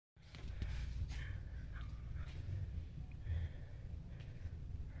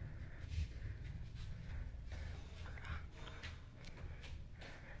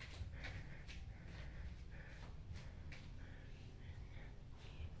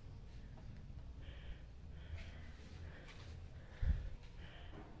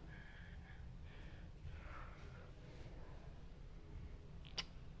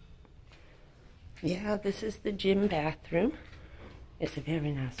Yeah, this is the gym bathroom. It's a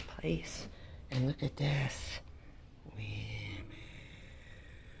very nice place. And look at this.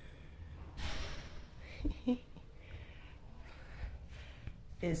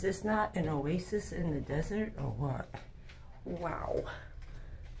 Is this not an oasis in the desert or what? Wow.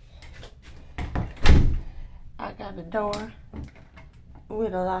 I got a door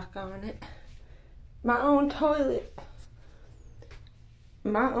with a lock on it. My own toilet.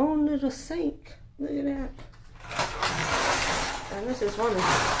 My own little sink. Look at that. And this is one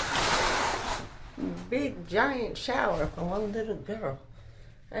big giant shower for one little girl.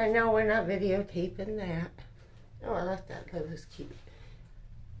 I know we're not videotaping that. Oh, I like that. That was cute.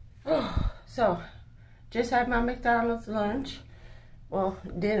 Oh, so just had my McDonald's lunch. Well,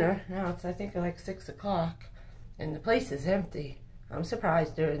 dinner. Now it's I think like 6 o'clock. And the place is empty. I'm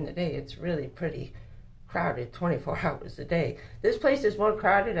surprised during the day. It's really pretty crowded 24 hours a day. This place is more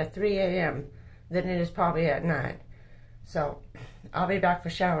crowded at 3 a.m. than it is probably at 9. So I'll be back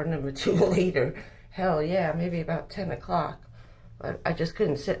for shower number 2 later. Hell yeah, maybe about 10 o'clock. But I just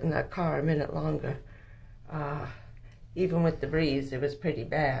couldn't sit in that car a minute longer. Even with the breeze, it was pretty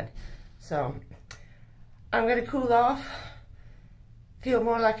bad. So I'm gonna cool off, feel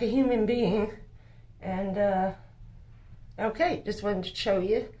more like a human being, and okay, just wanted to show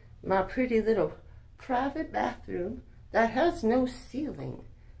you my pretty little private bathroom that has no ceiling.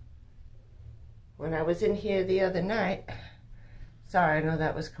 When I was in here the other night, sorry, I know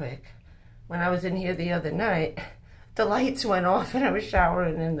that was quick. When I was in here the other night, the lights went off and I was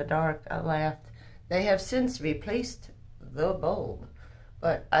showering in the dark. I laughed. They have since replaced the bulb,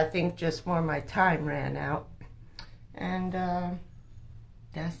 but I think just more my time ran out. And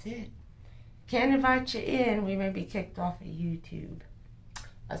that's it. Can't invite you in. We may be kicked off of YouTube.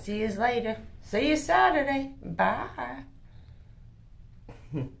 I'll see you later. See you Saturday. Bye.